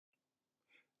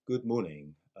Good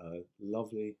morning,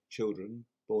 lovely children,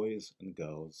 boys and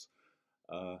girls,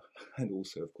 uh, and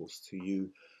also, of course, to you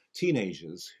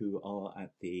teenagers who are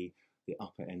at the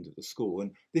upper end of the school.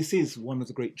 And this is one of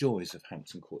the great joys of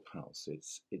Hampton Court House.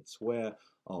 It's where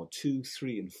our 2,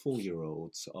 3, and 4 year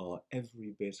olds are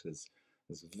every bit as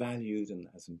valued and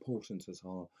as important as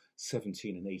our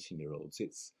 17 and 18 year olds.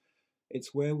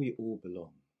 It's where we all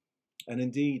belong. And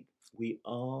indeed, we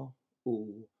are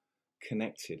all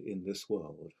connected in this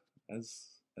world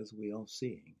as we are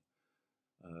seeing.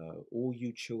 All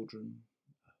you children,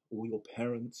 all your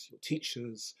parents, your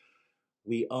teachers,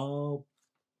 we are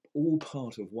all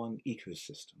part of one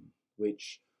ecosystem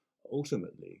which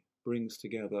ultimately brings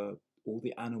together all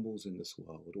the animals in this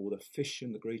world, all the fish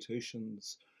in the great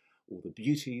oceans, all the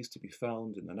beauties to be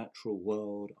found in the natural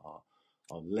world,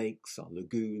 our lakes, our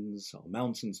lagoons, our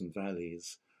mountains and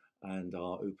valleys, and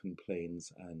our open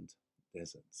plains and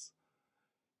deserts.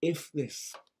 If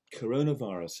this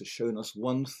coronavirus has shown us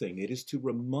one thing, it is to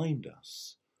remind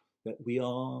us that we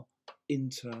are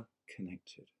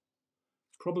interconnected.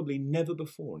 Probably never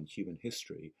before in human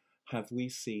history have we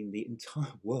seen the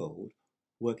entire world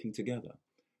working together.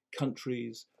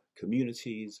 Countries,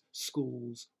 communities,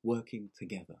 schools working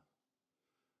together.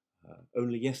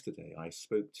 Only yesterday I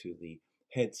spoke to the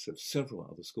heads of several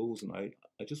other schools, and I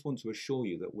just want to assure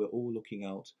you that we're all looking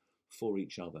out for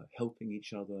each other, helping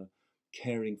each other,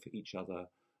 caring for each other,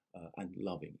 and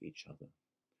loving each other.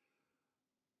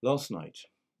 Last night,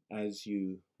 as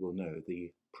you will know,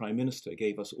 the Prime Minister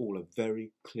gave us all a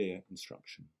very clear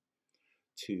instruction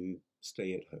to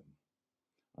stay at home,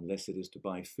 unless it is to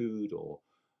buy food or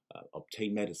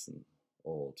obtain medicine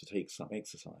or to take some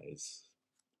exercise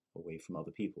away from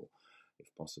other people,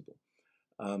 if possible.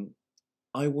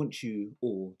 I want you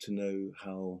all to know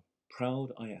how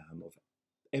proud I am of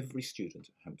every student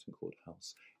at Hampton Court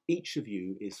House. Each of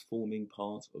you is forming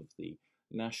part of the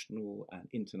national and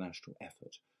international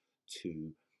effort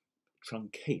to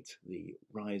truncate the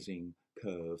rising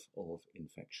curve of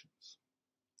infections.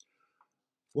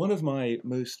 One of my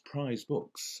most prized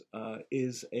books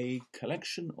is a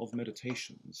collection of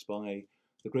meditations by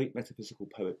the great metaphysical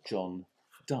poet John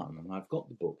Donne, and I've got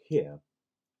the book here.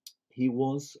 He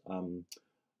was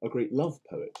a great love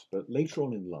poet, but later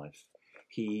on in life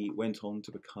he went on to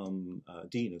become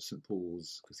Dean of St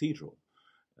Paul's Cathedral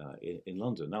in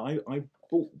London. Now, I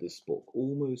bought this book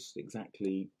almost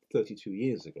exactly 32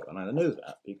 years ago, and I know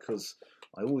that because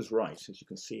I always write, as you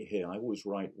can see here, I always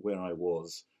write where I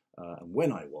was and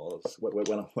when I was,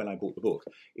 when I bought the book,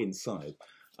 inside.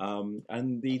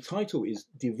 And the title is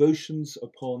Devotions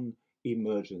Upon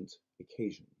Emergent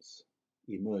Occasions.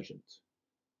 Emergent.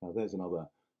 Now, there's another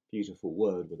beautiful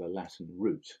word with a Latin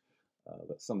root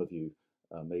that some of you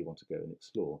may want to go and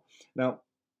explore. Now,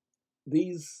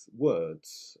 these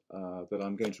words that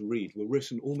I'm going to read were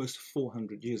written almost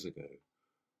 400 years ago,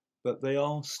 but they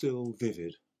are still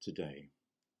vivid today.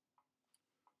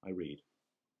 I read,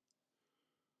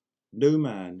 "No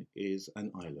man is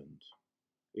an island,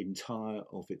 entire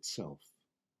of itself.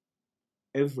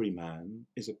 Every man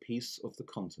is a piece of the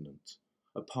continent,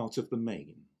 a part of the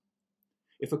main.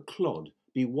 If a clod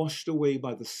be washed away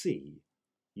by the sea,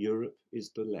 Europe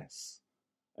is the less,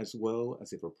 as well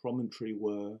as if a promontory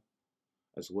were,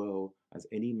 as well as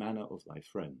any manner of thy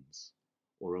friends,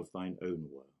 or of thine own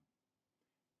were.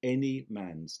 Any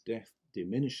man's death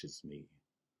diminishes me,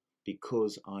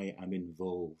 because I am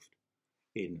involved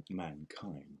in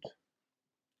mankind."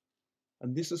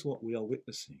 And this is what we are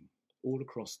witnessing all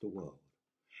across the world,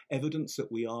 evidence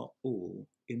that we are all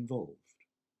involved.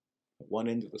 At one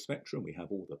end of the spectrum, we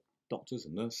have all the doctors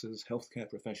and nurses, healthcare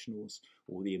professionals,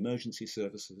 all the emergency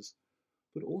services,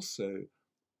 but also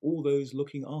all those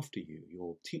looking after you,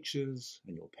 your teachers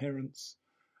and your parents.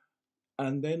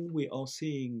 And then we are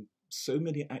seeing so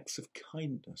many acts of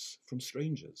kindness from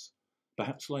strangers.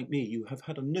 Perhaps like me, you have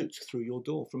had a note through your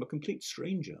door from a complete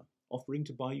stranger offering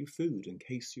to buy you food in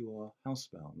case you are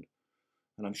housebound.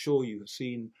 And I'm sure you have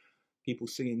seen people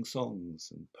singing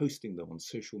songs and posting them on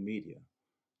social media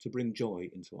to bring joy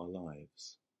into our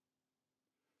lives.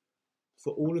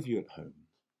 For all of you at home,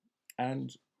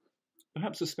 and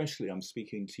perhaps especially I'm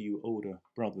speaking to you older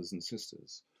brothers and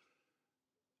sisters,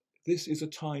 this is a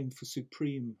time for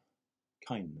supreme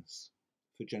kindness,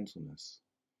 for gentleness,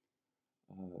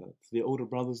 for the older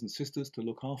brothers and sisters to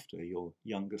look after your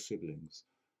younger siblings,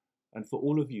 and for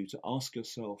all of you to ask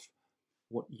yourself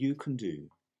what you can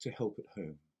do to help at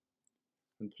home.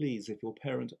 And please, if your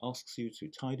parent asks you to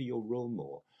tidy your room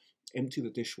or empty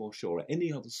the dishwasher or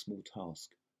any other small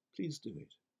task, please do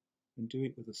it, and do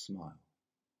it with a smile.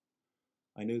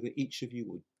 I know that each of you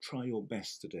will try your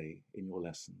best today in your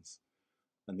lessons,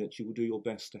 and that you will do your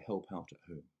best to help out at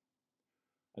home.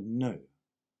 And know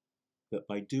that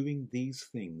by doing these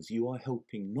things, you are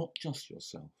helping not just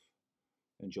yourself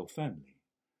and your family,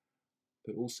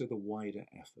 but also the wider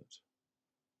effort.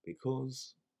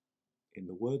 Because, in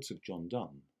the words of John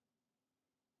Donne,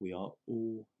 we are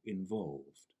all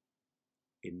involved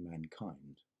in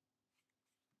mankind.